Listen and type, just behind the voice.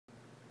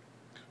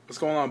What's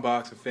going on,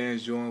 boxing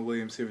fans? Julian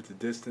Williams here with The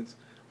Distance.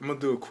 I'm going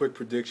to do a quick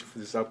prediction for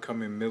this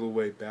upcoming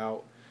middleweight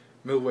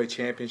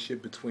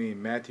championship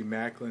between Matthew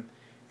Macklin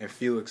and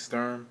Felix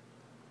Sturm.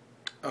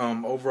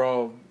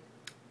 Overall,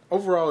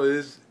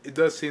 it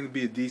does seem to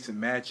be a decent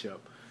matchup.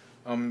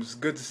 It's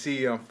good to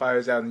see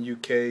fighters out in the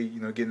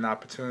UK, get an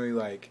opportunity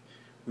like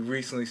we've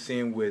recently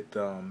seen with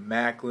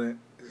Macklin.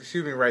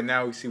 Right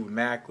now we see with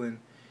Macklin,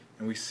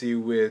 and we see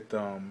with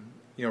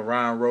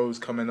Ryan Rose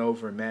coming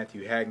over and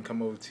Matthew Hagen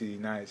come over to the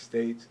United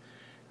States.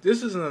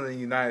 This isn't a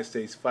United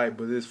States fight,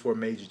 but it is for a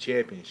major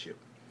championship,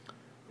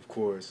 of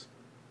course.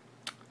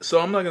 So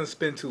I'm not going to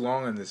spend too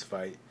long on this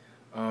fight.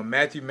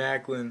 Matthew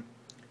Macklin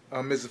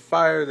is a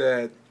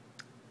fighter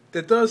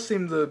that does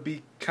seem to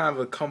be kind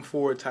of a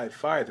come-forward type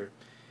fighter.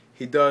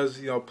 He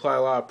does, apply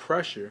a lot of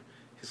pressure.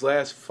 His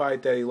last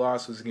fight that he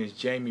lost was against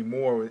Jamie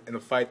Moore, in a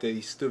fight that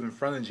he stood in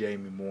front of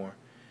Jamie Moore,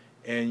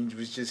 and he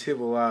was just hit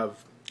with a lot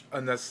of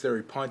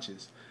unnecessary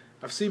punches.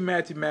 I've seen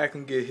Matthew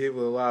Macklin get hit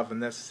with a lot of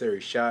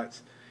unnecessary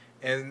shots,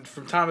 and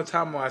from time to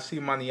time when I see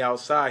him on the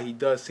outside, he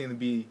does seem to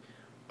be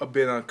a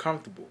bit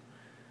uncomfortable.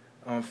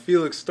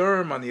 Felix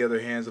Sturm, on the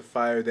other hand, is a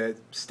fighter that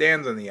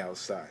stands on the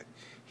outside.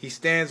 He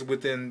stands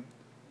within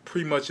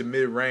pretty much a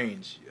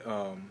mid-range.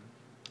 Not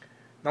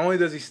only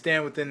does he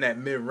stand within that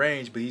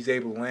mid-range, but he's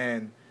able to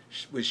land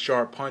with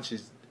sharp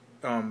punches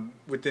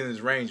within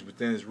his range,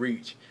 within his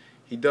reach.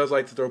 He does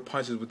like to throw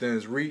punches within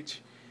his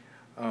reach.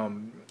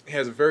 He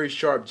has a very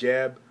sharp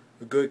jab,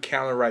 a good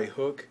counter right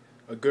hook,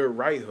 a good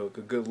right hook,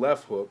 a good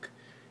left hook,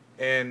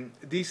 and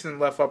a decent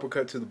left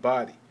uppercut to the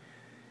body.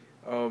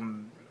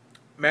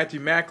 Matthew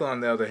Macklin, on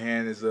the other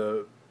hand, is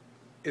a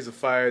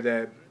fighter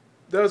that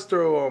does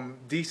throw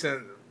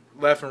decent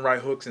left and right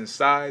hooks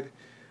inside,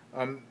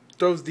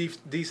 throws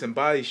decent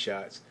body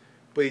shots,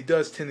 but he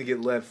does tend to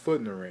get left foot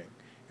in the ring.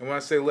 And when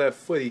I say left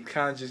foot, he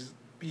kind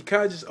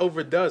of just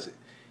overdoes it.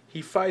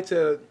 He fights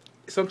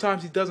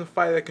sometimes he doesn't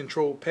fight at a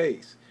controlled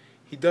pace.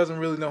 He doesn't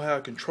really know how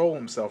to control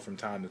himself from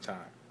time to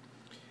time.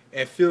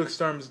 And Felix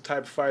Sturm is the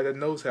type of fighter that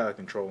knows how to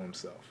control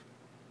himself,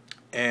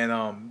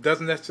 and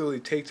doesn't necessarily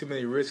take too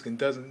many risks and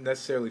doesn't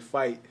necessarily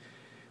fight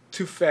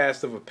too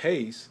fast of a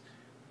pace.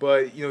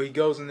 But he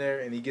goes in there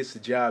and he gets the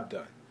job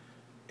done.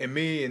 And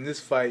me, in this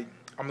fight,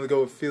 I'm going to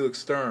go with Felix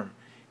Sturm.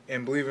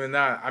 And believe it or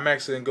not, I'm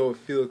actually going to go with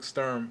Felix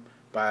Sturm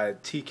by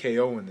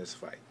TKO in this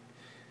fight.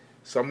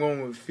 So I'm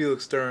going with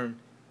Felix Sturm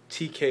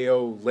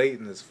TKO late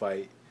in this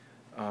fight.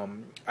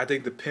 I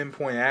think the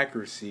pinpoint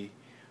accuracy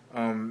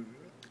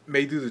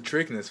may do the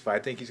trick in this fight. I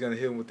think he's going to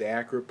hit him with the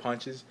accurate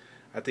punches.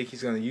 I think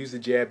he's going to use the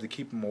jab to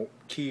keep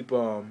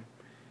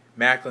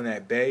Macklin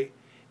at bay.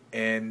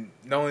 And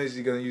not only is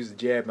he going to use the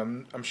jab,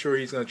 I'm sure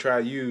he's going to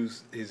try to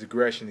use his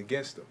aggression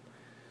against him.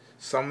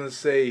 So I'm going to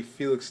say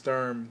Felix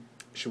Sturm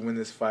should win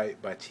this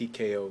fight by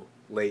TKO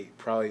late,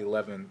 probably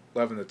 11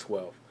 to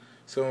 12.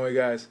 So anyway,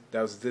 guys,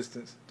 that was The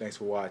Distance. Thanks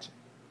for watching.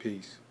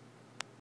 Peace.